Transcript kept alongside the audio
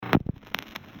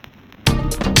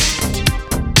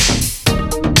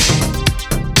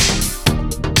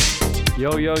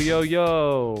Yo, yo, yo,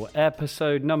 yo.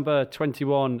 Episode number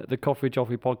 21, the Coffee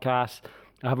Joffrey podcast.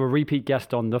 I have a repeat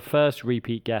guest on, the first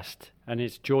repeat guest, and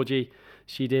it's Georgie.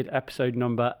 She did episode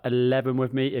number 11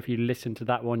 with me. If you listen to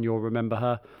that one, you'll remember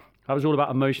her. That was all about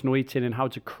emotional eating and how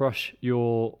to crush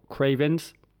your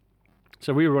cravings.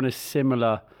 So we were on a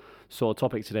similar sort of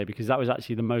topic today because that was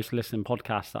actually the most listened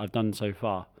podcast that I've done so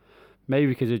far. Maybe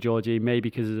because of Georgie,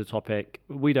 maybe because of the topic.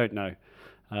 We don't know.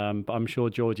 But I'm sure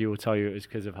Georgie will tell you it was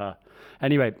because of her.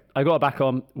 Anyway, I got her back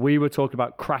on. We were talking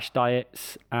about crash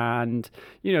diets and,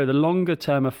 you know, the longer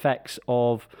term effects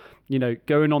of, you know,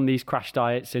 going on these crash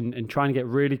diets and trying to get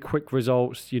really quick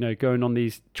results, you know, going on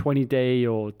these 20-day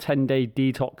or 10-day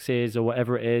detoxes or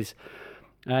whatever it is.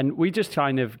 And we just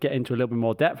kind of get into a little bit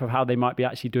more depth of how they might be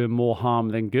actually doing more harm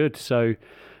than good. So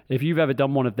if you've ever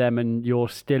done one of them and you're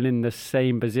still in the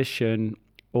same position,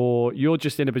 or you're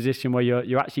just in a position where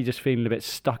you're actually just feeling a bit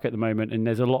stuck at the moment and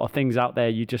there's a lot of things out there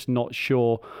you're just not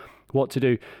sure what to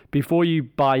do, before you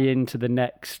buy into the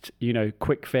next, you know,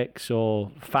 quick fix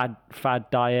or fad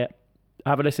diet,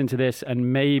 have a listen to this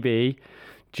and maybe,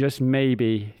 just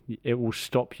maybe, it will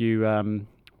stop you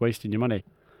wasting your money.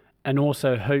 And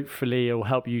also, hopefully, it will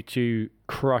help you to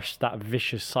crush that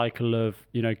vicious cycle of,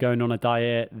 you know, going on a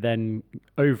diet, then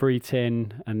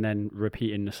overeating, and then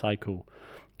repeating the cycle.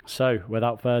 So,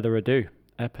 without further ado,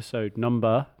 episode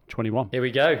number 21. Here we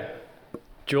go.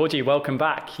 Georgie, welcome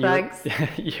back. Thanks.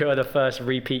 You're the first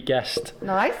repeat guest.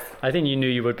 Nice. I think you knew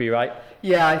you would be, right?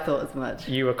 Yeah, I thought as much.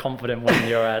 You were confident when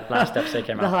your last episode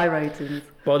came out. The high ratings.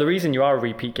 Well, the reason you are a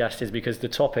repeat guest is because the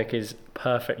topic is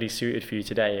perfectly suited for you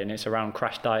today, and it's around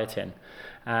crash dieting.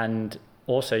 And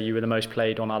also, you were the most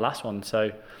played on our last one. So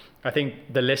I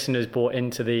think the listeners bought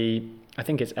into I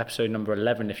think it's episode number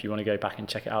 11 if you want to go back and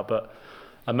check it out. But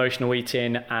emotional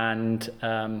eating and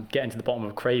getting to the bottom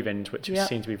of cravings, which seems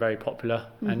to be very popular.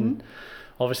 Mm-hmm. And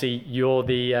obviously, you're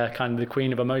the kind of the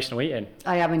queen of emotional eating.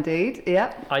 I am indeed,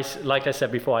 yeah. Like I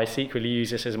said before, I secretly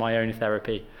use this as my own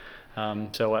therapy.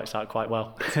 So it works out quite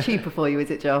well. It's cheaper for you,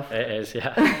 is it, Joff? It is,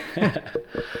 yeah.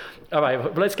 All right,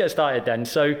 well, let's get started then.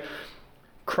 So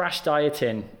crash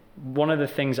dieting, one of the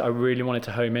things I really wanted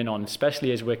to home in on,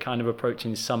 especially as we're kind of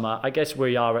approaching summer. I guess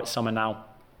we are at summer now.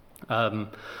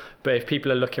 But if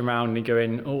people are looking around and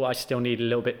going, oh, I still need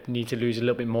to lose a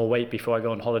little bit more weight before I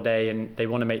go on holiday, and they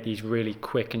want to make these really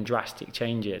quick and drastic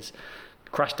changes,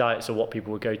 crash diets are what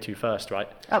people would go to first, right?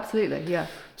 Absolutely, yeah.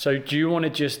 So do you want to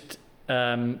just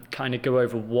kind of go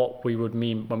over what we would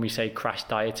mean when we say crash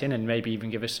dieting and maybe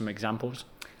even give us some examples?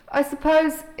 I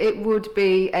suppose it would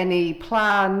be any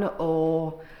plan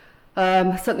or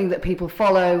something that people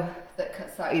follow that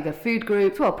cuts out either food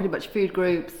groups, well, pretty much food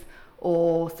groups,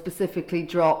 or specifically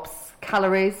drops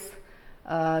calories,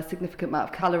 a significant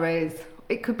amount of calories.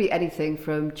 It could be anything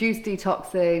from juice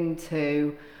detoxing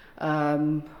to,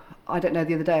 I don't know,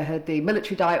 the other day I heard the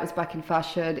military diet was back in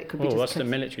fashion. It could be what's the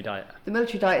military diet? The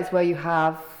military diet is where I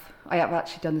have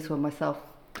actually done this one myself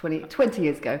 20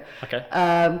 years ago. Okay.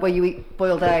 Where you eat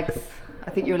boiled eggs. I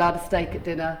think you're allowed a steak at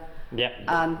dinner. Yeah.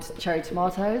 And cherry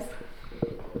tomatoes.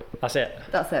 That's it?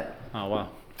 That's it. Oh, wow.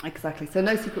 Exactly. So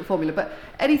no secret formula, but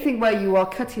anything where you are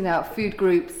cutting out food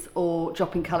groups or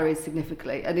dropping calories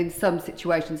significantly. And in some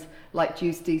situations, like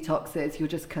juice detoxes, you're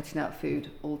just cutting out food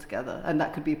altogether. And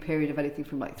that could be a period of anything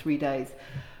from like 3 days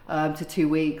to 2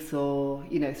 weeks or,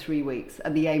 3 weeks.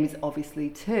 And the aim is obviously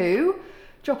to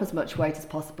drop as much weight as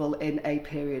possible in a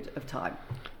period of time.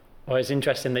 Well, it's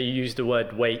interesting that you use the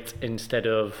word weight instead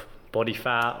of body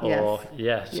fat or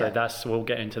we'll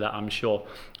get into that, I'm sure.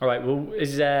 All right. Well,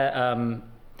 is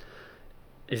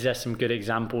there some good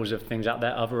examples of things out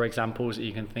there, other examples that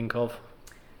you can think of?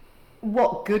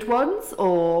 What, good ones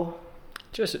or?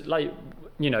 Just like,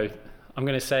 I'm going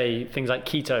to say things like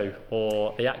keto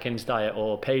or the Atkins diet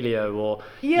or paleo or,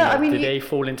 do they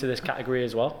fall into this category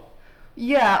as well?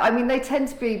 Yeah, I mean, they tend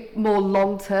to be more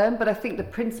long-term, but I think the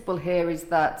principle here is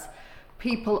that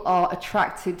people are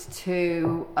attracted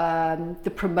to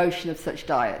the promotion of such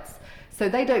diets. So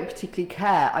they don't particularly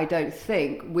care, I don't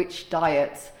think, which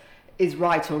diet is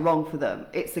right or wrong for them.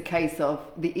 It's a case of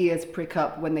the ears prick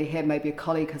up when they hear maybe a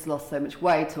colleague has lost so much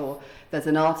weight, or there's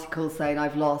an article saying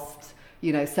I've lost,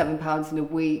 7 pounds in a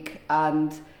week,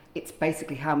 and it's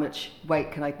basically how much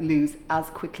weight can I lose as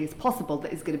quickly as possible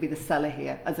that is going to be the seller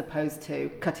here, as opposed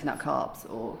to cutting out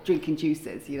carbs or drinking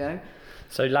juices,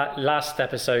 So last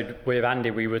episode with Andy,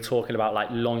 we were talking about like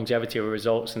longevity of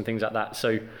results and things like that.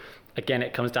 So again,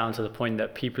 it comes down to the point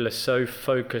that people are so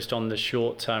focused on the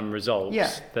short-term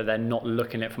results that they're not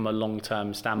looking at it from a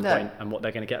long-term standpoint and what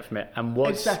they're going to get from it. And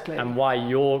what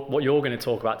you're going to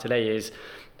talk about today is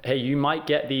hey, you might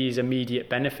get these immediate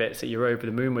benefits that you're over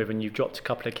the moon with and you've dropped a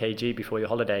couple of kg before your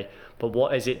holiday, but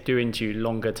what is it doing to you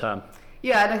longer term?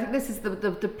 Yeah, and I think this is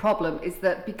the problem, is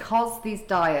that because these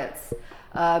diets,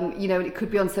 you know, it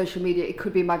could be on social media, it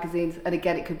could be in magazines, and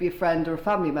again, it could be a friend or a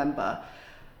family member,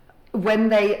 when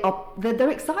they're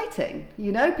exciting,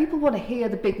 you know, people want to hear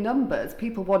the big numbers,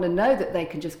 people want to know that they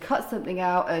can just cut something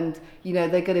out and, you know,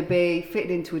 they're going to be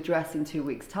fitted into a dress in 2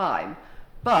 weeks' time.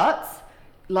 But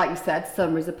like you said,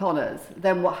 summer is upon us.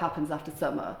 Then what happens after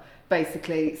summer?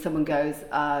 Basically, someone goes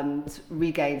and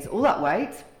regains all that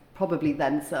weight, probably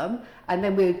then some, and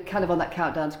then we're kind of on that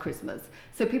countdown to Christmas.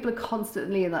 So people are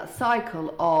constantly in that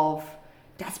cycle of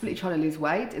desperately trying to lose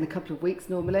weight in a couple of weeks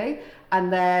normally,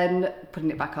 and then putting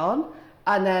it back on,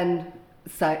 and then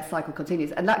cycle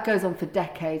continues, and that goes on for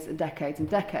decades and decades and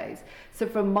decades. So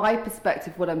from my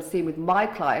perspective, what I'm seeing with my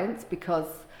clients, because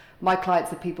my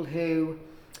clients are people who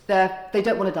they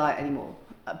don't want to diet anymore,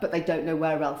 but they don't know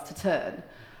where else to turn,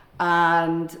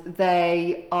 and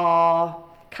they are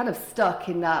kind of stuck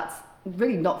in that,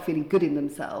 really not feeling good in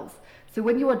themselves. So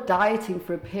when you are dieting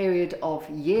for a period of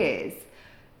years,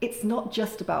 it's not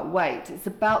just about weight, it's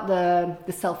about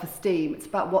the self-esteem, it's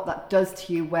about what that does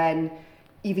to you when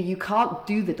either you can't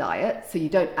do the diet, so you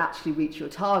don't actually reach your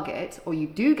target, or you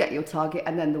do get your target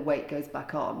and then the weight goes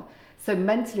back on. So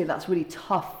mentally that's really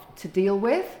tough to deal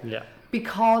with. Yeah.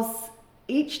 Because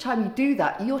each time you do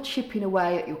that, you're chipping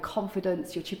away at your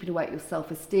confidence, you're chipping away at your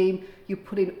self-esteem, you're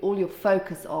putting all your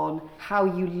focus on how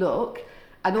you look,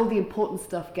 and all the important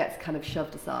stuff gets kind of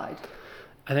shoved aside.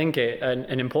 I think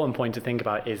an important point to think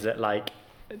about is that, like,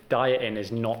 dieting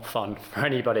is not fun for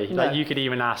anybody. No. Like, you could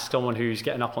even ask someone who's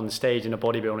getting up on stage in a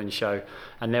bodybuilding show,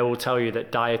 and they will tell you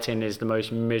that dieting is the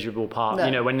most miserable part. No.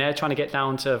 You know, when they're trying to get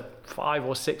down to 5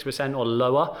 or 6% or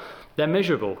lower, they're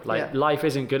miserable. Like, life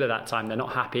isn't good at that time. They're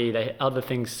not happy. They other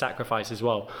things sacrifice as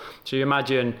well. So you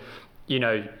imagine, you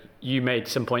know, you made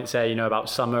some points there, you know, about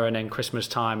summer and then Christmas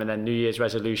time and then New Year's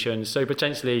resolutions. So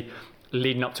potentially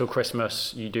leading up till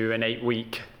Christmas, you do an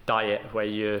 8-week diet where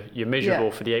you're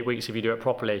miserable for the 8 weeks if you do it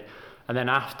properly. And then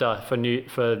after, for New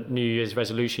Year's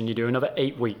resolution, you do another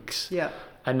 8 weeks. Yeah.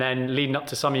 And then leading up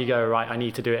to summer, you go, right, I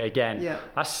need to do it again. Yeah.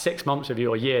 That's 6 months of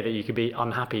your year that you could be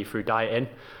unhappy through dieting.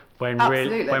 When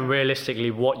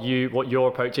realistically what your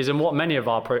approach is, and what many of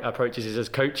our approaches is as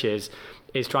coaches,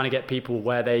 is trying to get people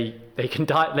where they can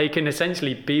diet, they can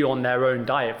essentially be on their own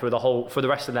diet for the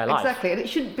rest of their life. Exactly, and it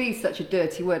shouldn't be such a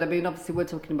dirty word. I mean, obviously we're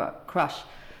talking about crash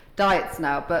diets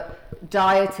now, but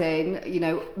dieting, you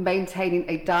know, maintaining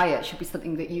a diet should be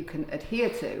something that you can adhere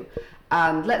to.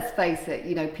 And let's face it,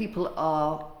 you know, people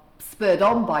are spurred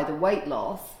on by the weight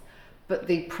loss, but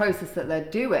the process that they're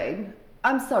doing,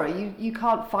 I'm sorry, you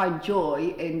can't find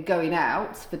joy in going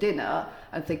out for dinner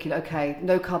and thinking, okay,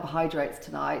 no carbohydrates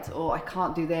tonight, or I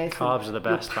can't do this. Carbs are the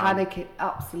best. You're panicking,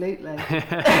 absolutely.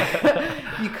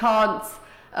 You can't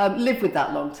live with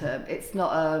that long term. It's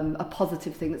not a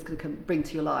positive thing that's going to bring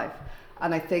to your life.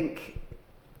 And I think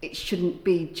it shouldn't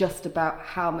be just about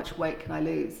how much weight can I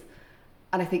lose.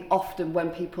 And I think often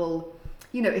when people,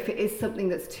 you know, if it is something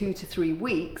that's 2 to 3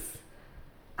 weeks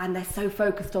and they're so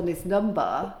focused on this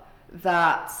number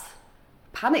that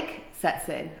panic sets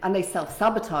in and they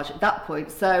self-sabotage at that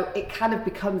point. So it kind of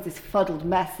becomes this fuddled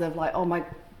mess of like, oh my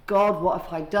God, what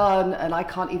have I done? And I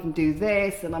can't even do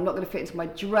this, and I'm not going to fit into my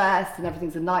dress, and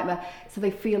everything's a nightmare. So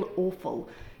they feel awful,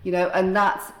 you know, and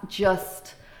that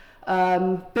just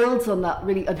builds on that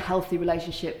really unhealthy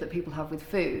relationship that people have with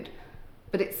food.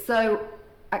 But it's so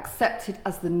accepted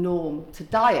as the norm to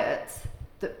diet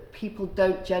that people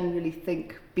don't generally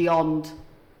think beyond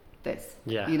this.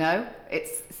 Yeah. You know,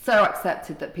 it's so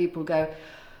accepted that people go,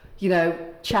 you know,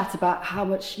 chat about how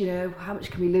much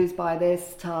can we lose by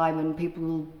this time, and people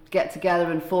will get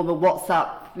together and form a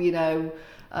WhatsApp, you know,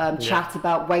 chat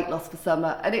about weight loss for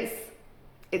summer, and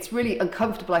it's really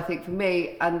uncomfortable, I think, for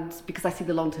me, and because I see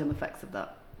the long-term effects of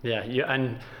that. Yeah,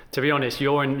 and to be honest,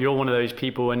 you're one of those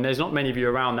people, and there's not many of you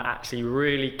around that actually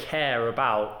really care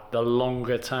about the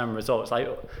longer term results. Like,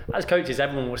 as coaches,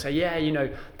 everyone will say, yeah, you know,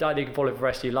 diet you can follow for the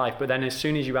rest of your life, but then as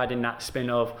soon as you add in that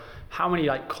spin of how many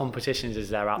like competitions is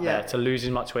there out there to lose as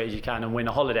much weight as you can and win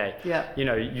a holiday, you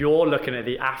know, you're looking at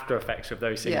the after effects of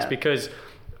those things, because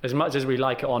as much as we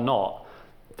like it or not,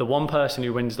 the one person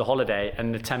who wins the holiday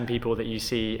and the 10 people that you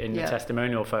see in the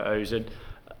testimonial photos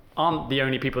aren't the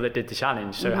only people that did the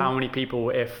challenge. So how many people,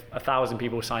 if 1,000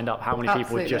 people signed up, how many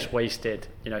people just wasted,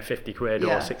 you know, 50 quid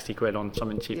or 60 quid on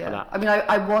something cheap for that? I mean,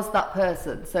 I was that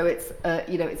person, so it's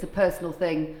you know, it's a personal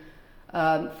thing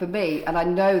for me, and I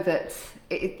know that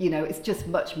you know, it's just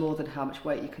much more than how much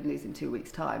weight you can lose in 2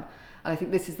 weeks' time. And I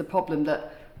think this is the problem,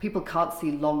 that people can't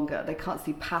see longer. They can't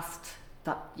see past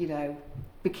that,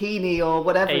 bikini or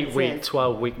whatever 8 week,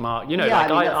 12-week mark.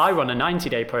 I run a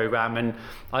 90-day program, and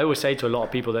I always say to a lot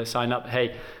of people that sign up,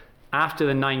 hey, after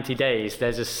the 90 days,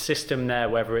 there's a system there,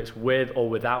 whether it's with or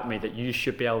without me, that you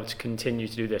should be able to continue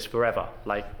to do this forever,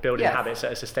 like building habits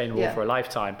that are sustainable for a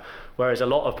lifetime. Whereas a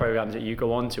lot of programs that you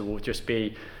go on to will just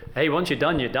be, hey, once you're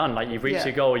done, you're done. Like, you've reached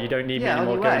your goal, you don't need me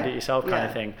anymore, go and do it yourself kind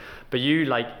of thing. But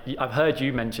I've heard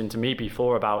you mention to me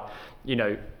before about,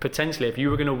 potentially if you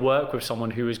were going to work with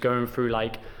someone who was going through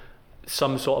like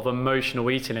some sort of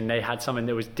emotional eating, and they had something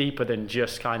that was deeper than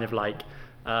just kind of like,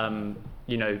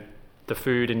 the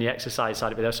food and the exercise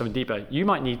side of it, there's something deeper. You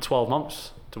might need 12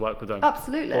 months to work with them.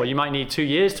 Absolutely. Or you might need 2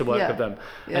 years to work with them.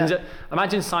 Yeah. And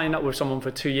imagine signing up with someone for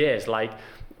 2 years. Like,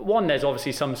 one, there's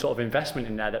obviously some sort of investment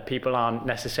in there that people aren't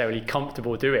necessarily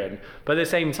comfortable doing. But at the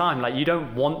same time, like, you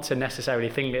don't want to necessarily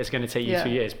think that it's going to take you 2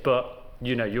 years. But,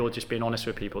 you're just being honest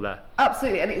with people there.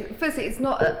 Absolutely. And firstly, it's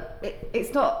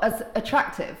not as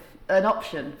attractive an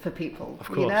option for people.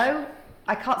 Of course.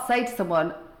 I can't say to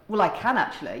someone, well, I can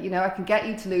actually, I can get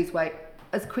you to lose weight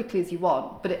as quickly as you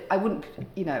want, but I wouldn't,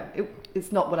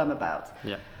 it's not what I'm about.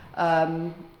 Yeah.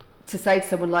 To say to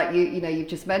someone like you've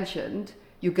just mentioned,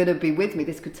 you're going to be with me,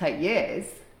 this could take years.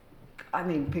 I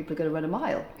mean, people are going to run a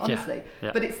mile, honestly.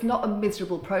 Yeah. But it's not a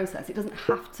miserable process. It doesn't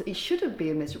have to, it shouldn't be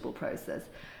a miserable process.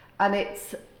 And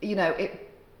it's,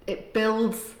 it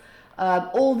builds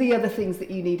all the other things that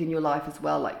you need in your life as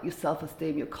well, like your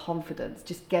self-esteem, your confidence,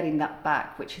 just getting that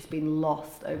back, which has been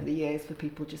lost over the years for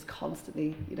people just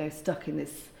constantly, stuck in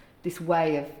this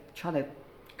way of trying to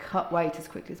cut weight as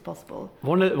quickly as possible.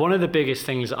 One of the biggest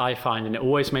things that I find, and it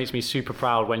always makes me super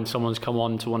proud when someone's come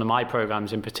on to one of my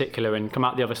programs in particular and come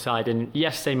out the other side, and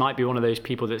yes, they might be one of those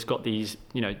people that's got these,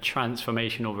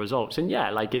 transformational results, and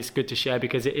it's good to share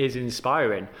because it is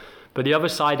inspiring. But the other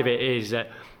side of it is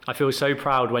that I feel so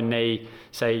proud when they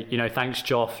say, thanks,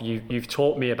 Joff, you've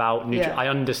taught me about nutrition. I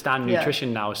understand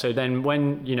nutrition now. So then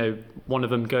when, one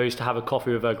of them goes to have a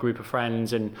coffee with a group of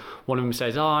friends and one of them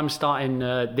says, oh, I'm starting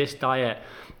this diet,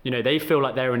 they feel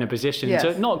like they're in a position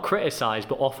to not criticize,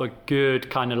 but offer good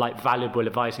kind of like valuable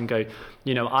advice and go,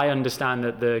 I understand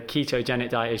that the ketogenic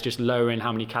diet is just lowering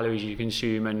how many calories you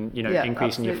consume and,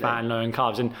 increasing your fat and lowering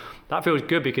carbs. And that feels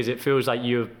good because it feels like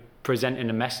you're presenting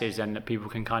a message and that people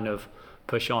can kind of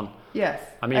push on. Yes.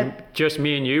 I mean, just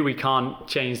me and you, we can't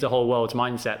change the whole world's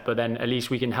mindset, but then at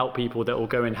least we can help people that will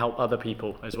go and help other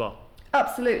people as well.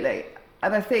 Absolutely.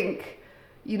 And I think,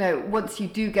 once you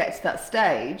do get to that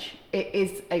stage, it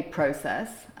is a process.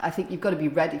 I think you've got to be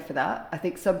ready for that. I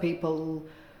think some people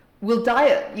will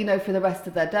diet, for the rest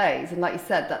of their days. And like you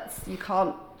said, you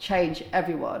can't change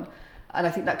everyone. And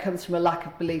I think that comes from a lack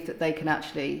of belief that they can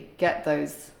actually get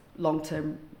those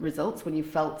long-term results when you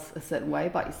felt a certain way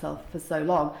about yourself for so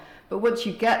long. But once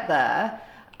you get there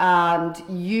and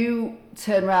you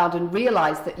turn around and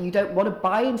realize that you don't want to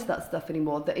buy into that stuff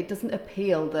anymore, that it doesn't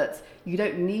appeal, that you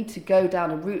don't need to go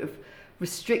down a route of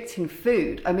restricting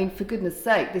food. I mean, for goodness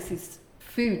sake, this is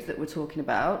food that we're talking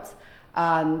about,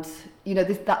 and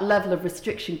that level of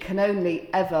restriction can only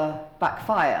ever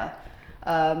backfire.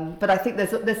 But I think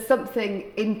there's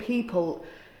something in people,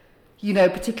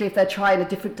 particularly if they're trying a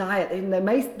different diet, and they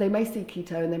may see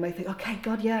keto and they may think, okay,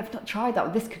 God, yeah, I've not tried that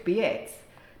one. This could be it.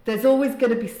 There's always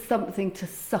going to be something to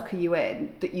sucker you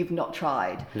in that you've not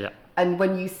tried. Yeah. And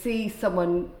when you see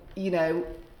someone,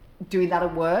 doing that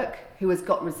at work who has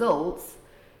got results,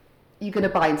 you're going to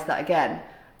buy into that again.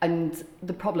 And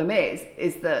the problem is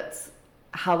that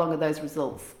how long are those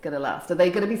results going to last? Are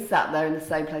they going to be sat there in the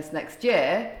same place next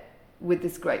year with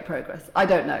this great progress? I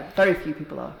don't know. Very few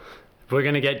people are. We're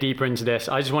going to get deeper into this.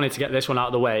 I just wanted to get this one out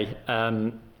of the way.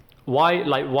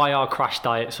 Why are crash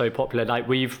diets so popular? Like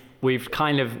we've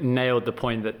kind of nailed the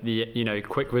point that the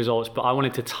quick results, but I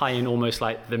wanted to tie in almost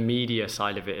like the media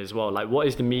side of it as well. Like, what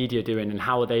is the media doing and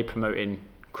how are they promoting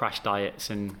crash diets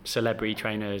and celebrity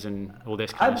trainers and all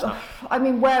this kind of stuff? I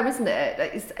mean, where isn't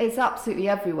it? It's absolutely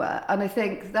everywhere. And I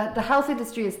think that the health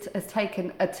industry has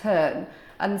taken a turn.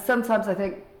 And sometimes I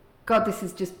think, God, this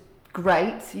is just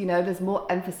great. There's more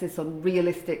emphasis on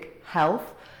realistic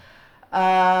health.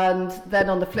 And then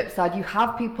on the flip side, you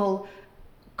have people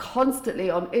constantly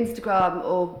on Instagram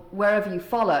or wherever you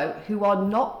follow who are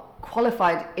not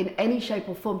qualified in any shape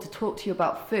or form to talk to you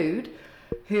about food,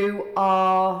 who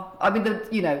are,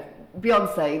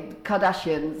 Beyonce,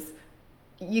 Kardashians,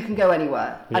 you can go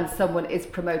anywhere and someone is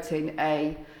promoting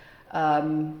a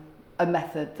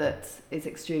method that is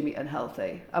extremely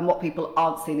unhealthy. And what people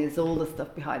aren't seeing is all the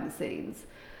stuff behind the scenes.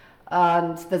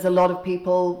 And there's a lot of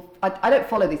people, I don't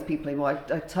follow these people anymore.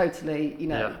 I totally,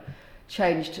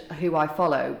 changed who I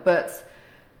follow. But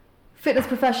fitness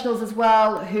professionals as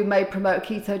well who may promote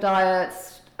keto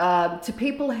diets, to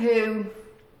people who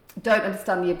don't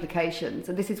understand the implications.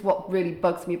 And this is what really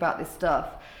bugs me about this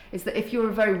stuff, is that if you're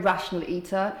a very rational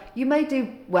eater, you may do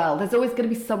well. There's always going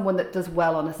to be someone that does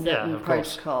well on a certain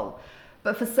protocol.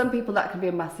 But for some people, that can be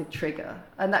a massive trigger.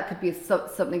 And that could be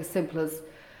something as simple as,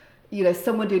 you know,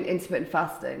 someone doing intermittent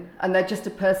fasting, and they're just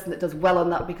a person that does well on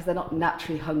that because they're not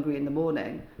naturally hungry in the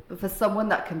morning. But for someone,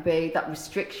 that can be, that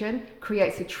restriction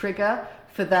creates a trigger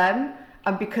for them.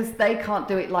 And because they can't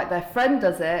do it like their friend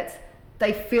does it,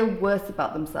 they feel worse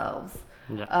about themselves.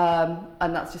 Yeah.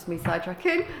 And that's just me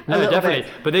sidetracking. No, definitely.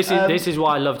 But this is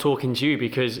why I love talking to you,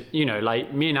 because, you know,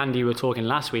 like me and Andy were talking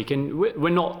last week, and we're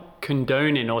not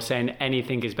condoning or saying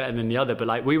anything is better than the other, but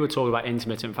like we were talking about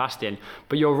intermittent fasting.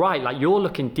 But you're right, like you're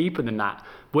looking deeper than that.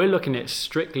 We're looking at it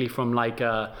strictly from like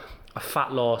a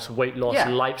fat loss, weight loss,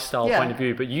 lifestyle point of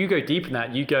view. But you go deeper than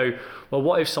that. You go, well,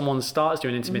 what if someone starts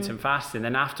doing intermittent fasting,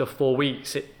 then after 4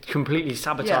 weeks it completely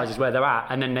sabotages where they're at,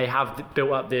 and then they have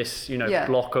built up this, you know,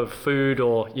 block of food,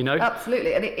 or, you know.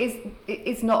 Absolutely. And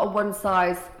it's not a one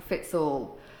size fits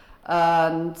all.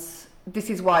 And this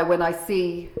is why when I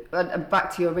see, and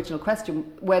back to your original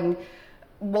question, when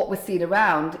what we're seeing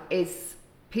around is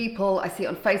people, I see it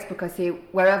on Facebook, I see it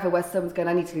wherever, where someone's going,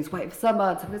 I need to lose weight for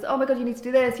summer, and someone goes, oh my God, you need to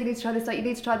do this, you need to try this, you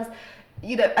need to try this,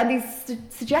 you know, and these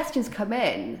suggestions come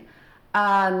in,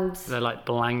 and they're like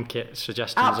blanket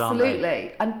suggestions, aren't they?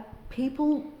 Absolutely. And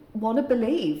people want to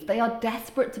believe, they are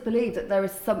desperate to believe that there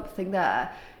is something there.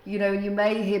 You know, you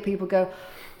may hear people go,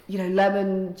 you know,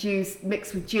 lemon juice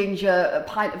mixed with ginger, a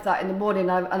pint of that in the morning,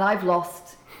 and I've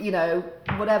lost, you know,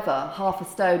 whatever, half a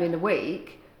stone in a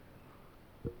week.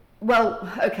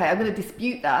 Well, okay, I'm going to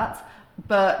dispute that,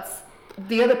 but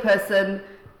the other person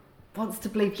wants to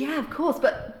believe, yeah, of course,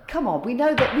 but come on, we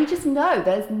just know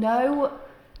there's no...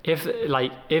 If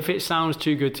it sounds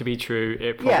too good to be true,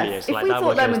 it probably is. If we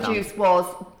thought lemon juice was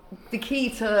the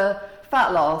key to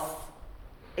fat loss...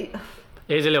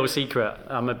 Here's a little secret.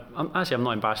 I'm not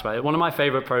embarrassed by it. One of my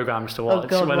favourite programs to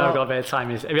watch when I've got a bit of time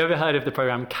is, have you ever heard of the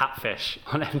program Catfish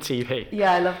on MTV?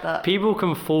 Yeah, I love that. People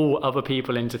can fool other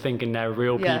people into thinking they're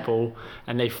real people,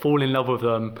 and they fall in love with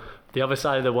them. The other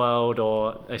side of the world,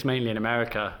 or it's mainly in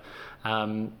America,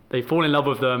 they fall in love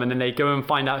with them, and then they go and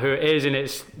find out who it is, and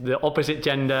it's the opposite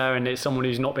gender, and it's someone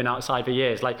who's not been outside for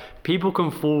years. Like, people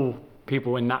can fool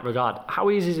people in that regard. How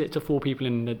easy is it to fool people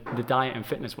in the diet and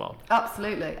fitness world?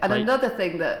 Absolutely. And another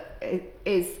thing that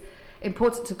is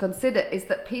important to consider is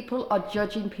that people are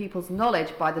judging people's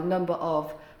knowledge by the number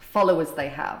of followers they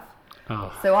have.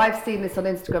 Oh. So I've seen this on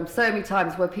Instagram so many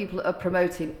times where people are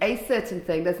promoting a certain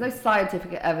thing. There's no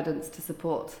scientific evidence to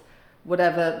support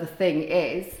whatever the thing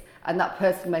is, and that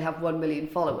person may have 1 million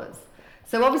followers.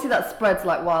 So obviously that spreads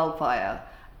like wildfire,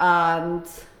 and,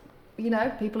 you know,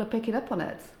 people are picking up on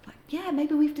it. Yeah,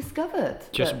 maybe we've discovered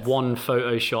just one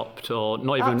photoshopped, or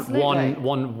not even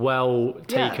one well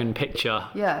taken picture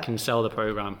can sell the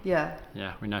program. Yeah,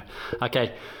 we know.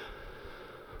 Okay,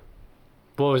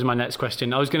 what was my next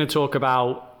question? I was going to talk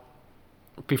about,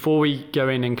 before we go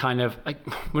in and kind of, like,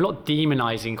 we're not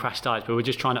demonizing crash diets, but we're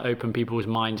just trying to open people's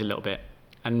minds a little bit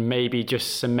and maybe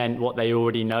just cement what they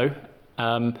already know.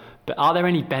 But are there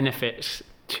any benefits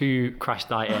to crash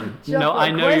dieting? No, I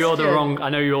know you're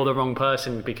the wrong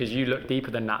person, because you look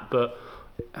deeper than that, but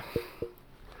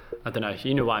I don't know,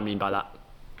 you know what I mean by that.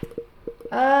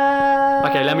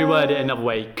 Okay, let me word it another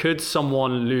way. Could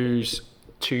someone lose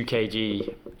 2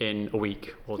 kg in a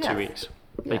week or 2 weeks?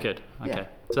 They could. Okay,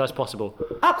 so that's possible.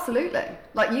 Absolutely.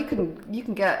 Like, you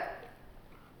can get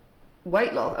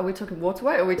weight loss. Are we talking water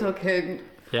weight, or are we talking...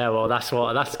 Yeah, well, that's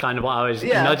kind of what I was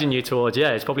nudging you towards. Yeah,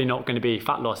 it's probably not going to be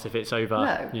fat loss if it's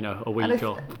over, you know, a week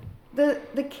or...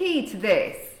 The key to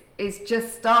this is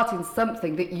just starting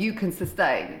something that you can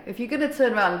sustain. If you're going to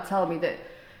turn around and tell me that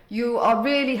you are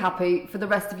really happy for the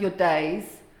rest of your days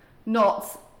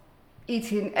not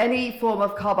eating any form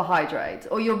of carbohydrate,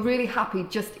 or you're really happy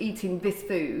just eating this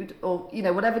food, or, you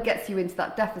know, whatever gets you into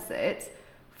that deficit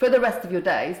for the rest of your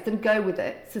days, then go with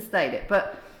it, sustain it.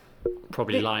 But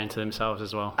probably lying to themselves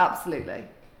as well. Absolutely.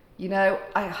 You know,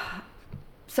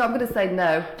 so I'm going to say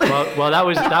no. Well, that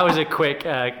was a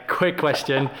quick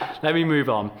question. Let me move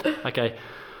on. Okay.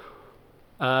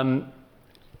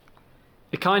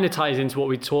 It kind of ties into what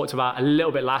we talked about a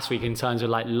little bit last week in terms of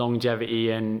like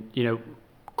longevity and, you know,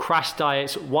 crash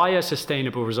diets. Why are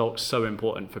sustainable results so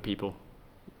important for people?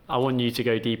 I want you to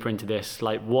go deeper into this.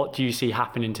 Like, what do you see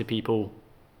happening to people?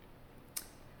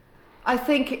 I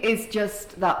think it's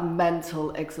just that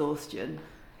mental exhaustion.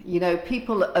 You know,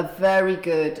 people are very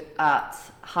good at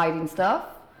hiding stuff,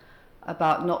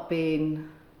 about not being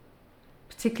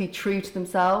particularly true to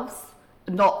themselves.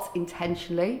 not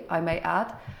intentionally, I may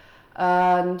add.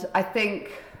 And I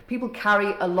think people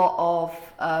carry a lot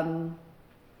of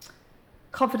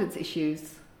confidence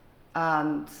issues.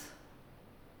 And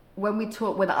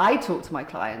when I talk to my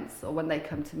clients, or when they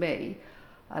come to me,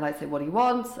 and I say, what do you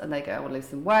want? And they go, I want to lose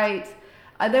some weight.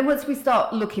 And then once we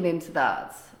start looking into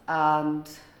that and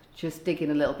just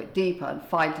digging a little bit deeper and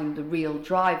finding the real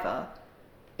driver,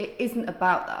 it isn't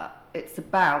about that. It's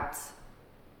about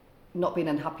not being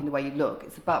unhappy in the way you look.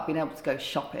 It's about being able to go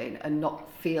shopping and not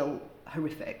feel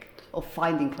horrific, or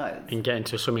finding clothes. And get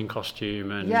into a swimming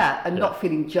costume. And not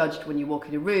feeling judged when you walk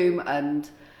in a room, and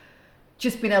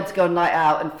just being able to go on a night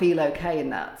out and feel okay in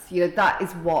that. You know, that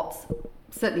is what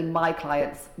certainly my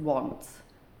clients want.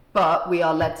 But we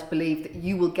are led to believe that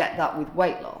you will get that with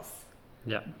weight loss.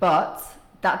 Yeah. But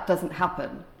that doesn't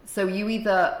happen. So you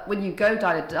either, when you go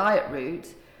down a diet route,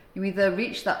 you either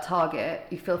reach that target,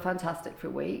 you feel fantastic for a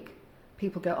week,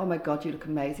 people go, oh my God, you look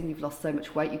amazing, you've lost so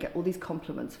much weight, you get all these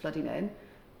compliments flooding in.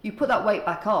 You put that weight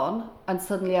back on and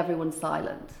suddenly everyone's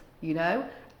silent, you know?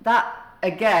 That,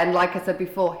 again, like I said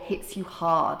before, hits you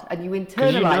hard, and you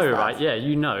internalize you know, that. right? Yeah,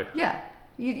 you know. Yeah,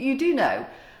 you do know.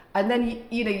 And then,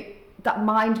 you know, that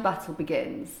mind battle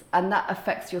begins, and that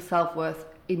affects your self-worth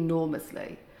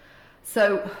enormously.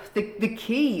 So the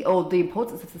key, or the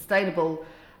importance of sustainable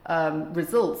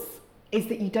results, is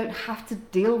that you don't have to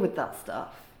deal with that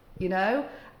stuff, you know?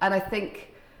 And I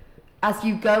think as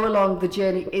you go along the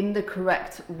journey in the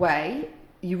correct way,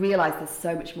 you realize there's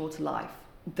so much more to life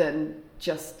than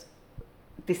just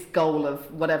this goal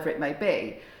of whatever it may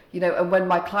be, you know. And when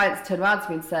my clients turn around to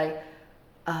me and say,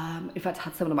 in fact, I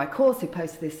had someone on my course who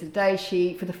posted this today.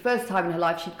 She, for the first time in her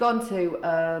life, she'd gone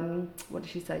to, what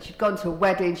did she say? She'd gone to a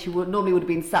wedding. She normally would have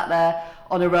been sat there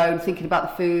on her own thinking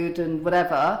about the food and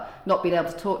whatever, not being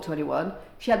able to talk to anyone.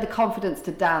 She had the confidence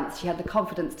to dance. She had the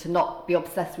confidence to not be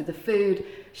obsessed with the food.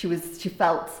 She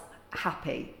felt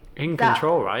happy.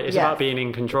 Control, right? It's about being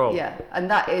in control. Yeah, and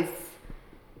that is,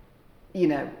 you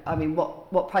know, I mean,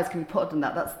 what price can we put on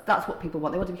that? That's what people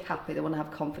want. They want to be happy. They want to have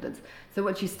confidence. So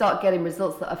once you start getting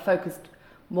results that are focused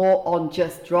more on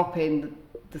just dropping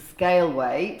the scale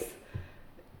weight,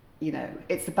 you know,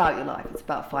 it's about your life. It's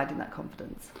about finding that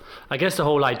confidence. I guess the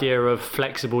whole idea of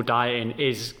flexible dieting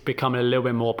is becoming a little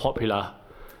bit more popular.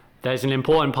 There's an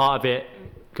important part of it.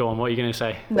 Go on, what are you going to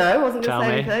say? No, I wasn't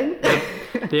going to say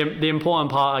anything. The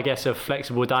important part, I guess, of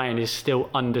flexible dieting is still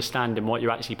understanding what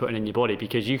you're actually putting in your body,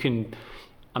 because you can,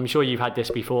 I'm sure you've had this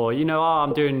before, you know,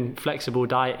 I'm doing flexible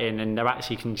dieting and they're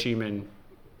actually consuming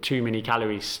too many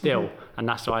calories still, and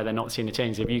that's why they're not seeing a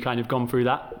change. Have you kind of gone through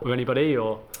that with anybody,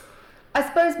 or? I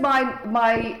suppose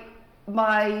my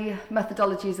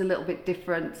methodology is a little bit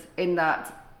different in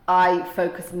that I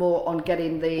focus more on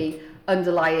getting the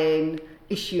underlying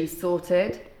issues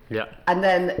sorted. Yeah. And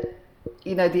then,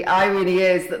 you know, the irony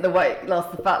is that the weight loss,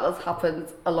 the fat loss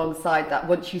happens alongside that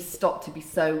once you stop to be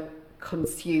so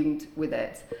consumed with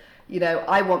it. You know,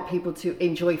 I want people to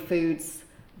enjoy foods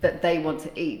that they want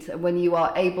to eat. And when you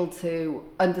are able to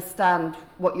understand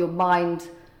what your mind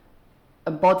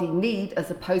and body need,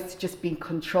 as opposed to just being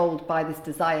controlled by this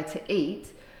desire to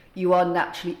eat, you are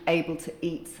naturally able to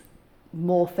eat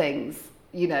more things.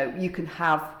 You know, you can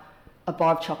have a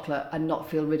bar of chocolate and not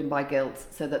feel ridden by guilt,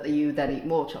 so that you then eat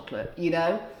more chocolate, you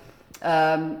know?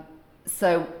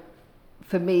 So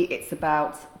for me, it's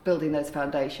about building those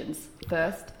foundations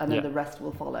first, and then the rest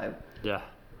will follow. Yeah.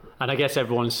 And I guess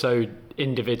everyone's so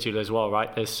individual as well,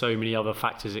 right? There's so many other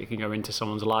factors that can go into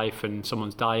someone's life and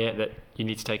someone's diet that you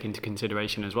need to take into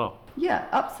consideration as well. Yeah,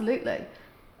 absolutely.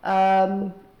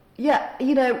 Yeah,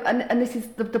 you know, and this is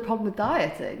the problem with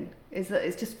dieting, is that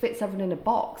it just fits everyone in a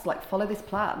box, like follow this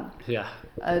plan. Yeah.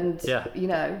 And, you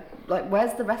know, like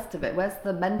where's the rest of it? Where's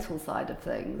the mental side of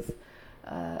things?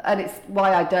 And it's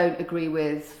why I don't agree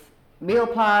with meal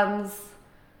plans.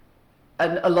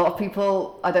 And a lot of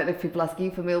people, I don't know if people ask you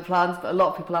for meal plans, but a lot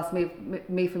of people ask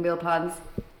me for meal plans.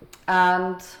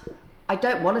 And I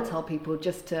don't want to tell people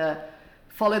just to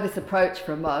follow this approach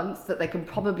for a month that they can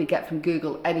probably get from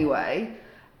Google anyway,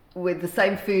 with the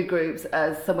same food groups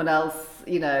as someone else,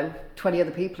 you know, 20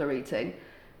 other people are eating.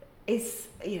 It's,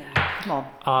 you know, come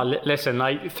on. Listen,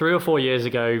 like 3 or 4 years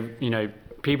ago, you know,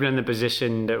 people in the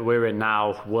position that we're in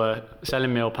now were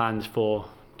selling meal plans for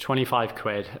 25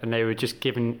 quid, and they were just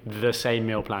giving the same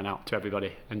meal plan out to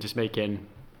everybody and just making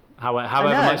however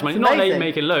much money. Not they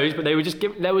making loads, but they were just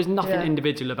giving, there was nothing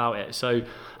individual about it. So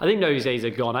I think those days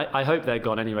are gone. I hope they're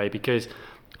gone anyway, because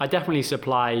I definitely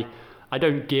supply, I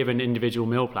don't give an individual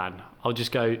meal plan. I'll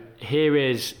just go, here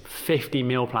is 50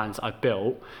 meal plans I've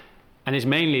built. And it's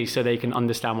mainly so they can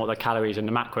understand what the calories and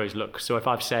the macros look. So if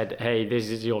I've said, hey, this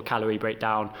is your calorie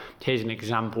breakdown, here's an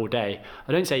example day,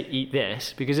 I don't say eat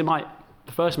this, because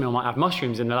the first meal might have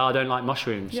mushrooms and I don't like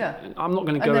mushrooms. Yeah. I'm not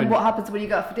going to go. And then what happens when you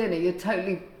go out for dinner? You're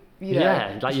totally,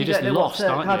 yeah, like you're just lost,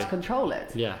 aren't you? How to control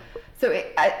it. Yeah. So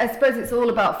I suppose it's all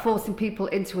about forcing people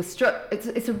into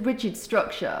it's a rigid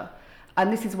structure.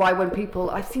 And this is why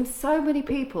I've seen so many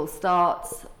people start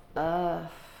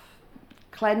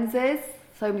cleanses,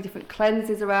 so many different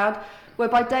cleanses around, where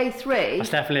by day 3... That's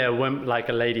definitely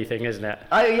a lady thing, isn't it?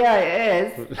 Oh yeah,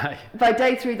 it is. By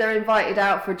day 3, they're invited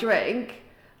out for a drink.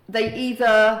 They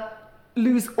either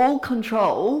lose all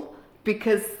control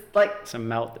because it's a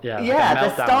melt, yeah.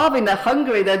 They're starving, they're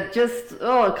hungry, they're just,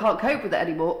 I can't cope with it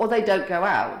anymore, or they don't go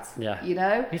out. Yeah. You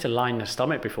know? You need to line the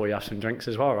stomach before you have some drinks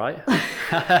as well, right? Well,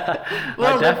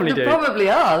 I definitely do. They probably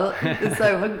are. They're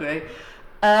so hungry.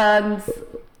 And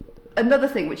another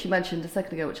thing which you mentioned a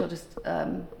second ago, which I'll just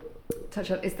touch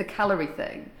on, is the calorie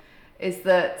thing. Is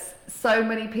that so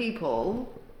many people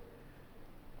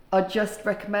are just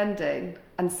recommending,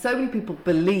 and so many people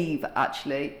believe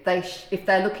actually, if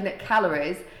they're looking at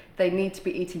calories, they need to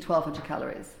be eating 1,200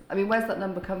 calories. I mean, where's that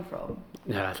number come from?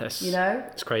 Yeah,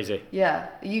 it's crazy. Yeah,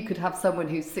 you could have someone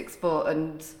who's 6 foot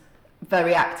and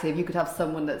very active. You could have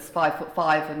someone that's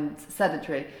 5'5" and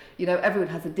sedentary. You know, everyone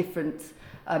has a different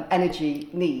energy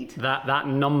need. That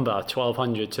number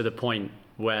 1,200 to the point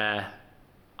where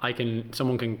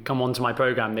someone can come onto my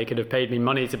program. They could have paid me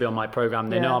money to be on my program.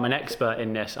 They know I'm an expert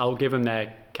in this. I'll give them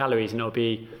their calories and it'll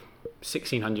be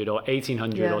 1,600 or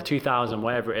 1,800 or 2,000,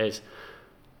 whatever it is.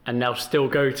 And they'll still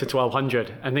go to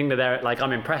 1,200 and think that they're like,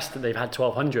 I'm impressed that they've had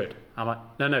 1,200. I'm like,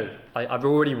 no, I've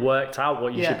already worked out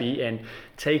what you should be eating,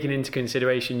 taking into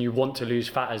consideration you want to lose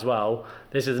fat as well.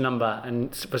 This is a number,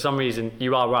 and for some reason,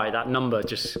 you are right, that number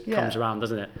just comes around,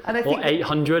 doesn't it? And or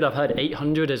 800, I've heard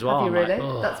 800 as well. Have you really?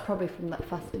 Like, that's probably from that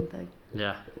fasting thing.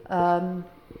 Yeah.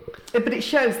 But it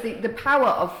shows the power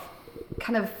of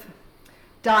kind of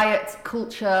diet,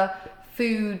 culture,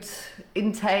 food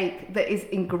intake that is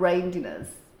ingrained in us,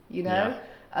 you know?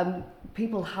 Yeah.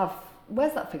 People have...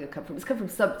 Where's that figure come from? It's come from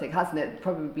something, hasn't it?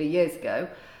 Probably years ago.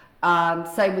 And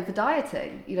same with the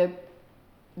dieting. You know,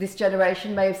 this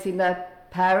generation may have seen their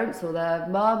parents or their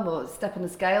mum or step on the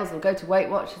scales or go to Weight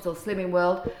Watchers or Slimming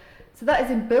World. So that is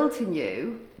inbuilt in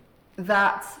you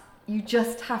that you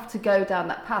just have to go down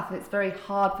that path. And it's very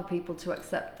hard for people to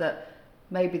accept that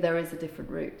maybe there is a different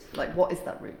route. Like, what is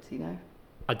that route, you know?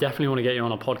 I definitely want to get you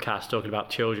on a podcast talking about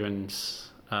children's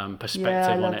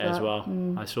perspective on it as well.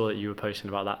 I saw that you were posting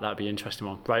about that. That'd be an interesting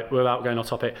one. Right, we're about going off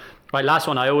topic. Right, last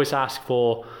one. I always ask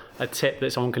for a tip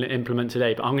that someone can implement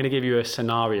today, but I'm going to give you a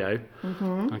scenario.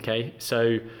 Okay,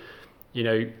 so you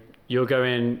know you're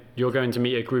going to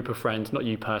meet a group of friends, not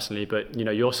you personally, but you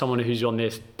know you're someone who's on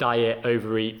this diet,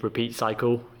 overeat, repeat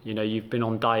cycle. You know you've been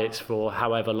on diets for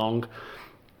however long.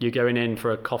 You're going in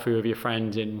for a coffee with your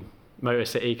friends in Motor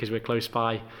City because we're close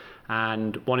by.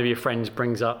 And one of your friends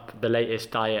brings up the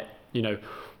latest diet, you know,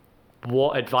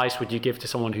 what advice would you give to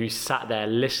someone who's sat there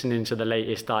listening to the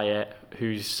latest diet,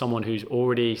 who's someone who's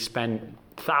already spent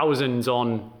thousands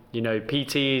on, you know,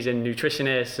 PTs and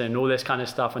nutritionists and all this kind of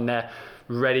stuff, and they're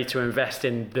ready to invest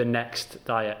in the next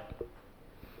diet?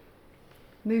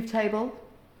 Move table.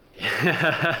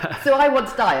 So I want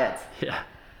to diet. Yeah.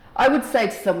 I would say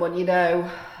to someone, you know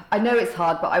it's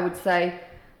hard, but I would say,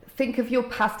 think of your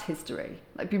past history.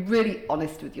 Like, be really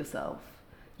honest with yourself.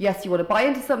 Yes, you want to buy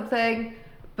into something,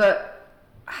 but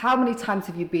how many times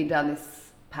have you been down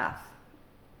this path?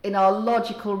 In our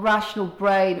logical, rational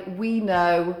brain, we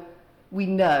know,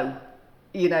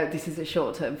 you know, this is a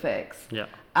short-term fix. Yeah.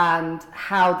 And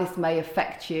how this may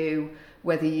affect you,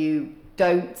 whether you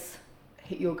don't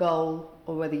hit your goal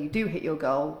or whether you do hit your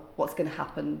goal, what's going to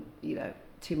happen, you know,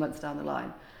 2 months down the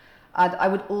line. And I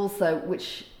would also,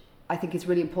 which I think is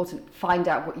really important, find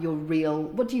out what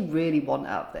do you really want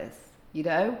out of this, you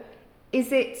know?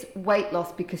 Is it weight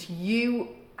loss because you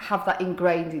have that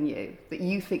ingrained in you, that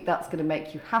you think that's going to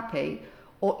make you happy,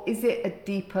 or is it a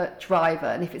deeper driver?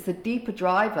 And if it's a deeper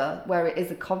driver, where it is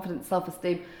a confidence,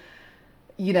 self-esteem,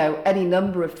 you know, any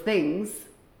number of things,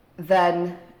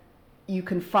 then you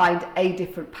can find a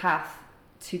different path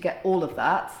to get all of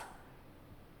that,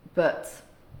 but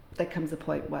there comes a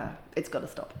point where it's got to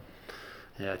stop.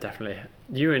 Yeah, definitely.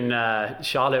 You and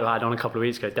Charlotte, who I had on a couple of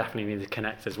weeks ago, definitely need to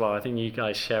connect as well. I think you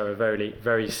guys share a very,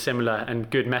 very similar and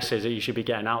good message that you should be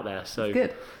getting out there. So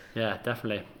good. Yeah,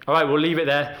 definitely. All right, we'll leave it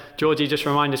there. Georgie, just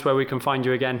remind us where we can find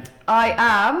you again. I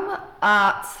am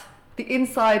at The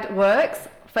Inside Works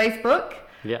Facebook.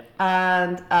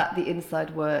 And at The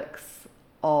Inside Works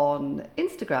on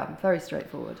Instagram. Very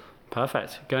straightforward.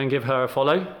 Perfect. Go and give her a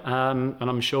follow, and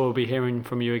I'm sure we'll be hearing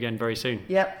from you again very soon.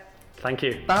 Yep. Thank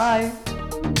you. Bye.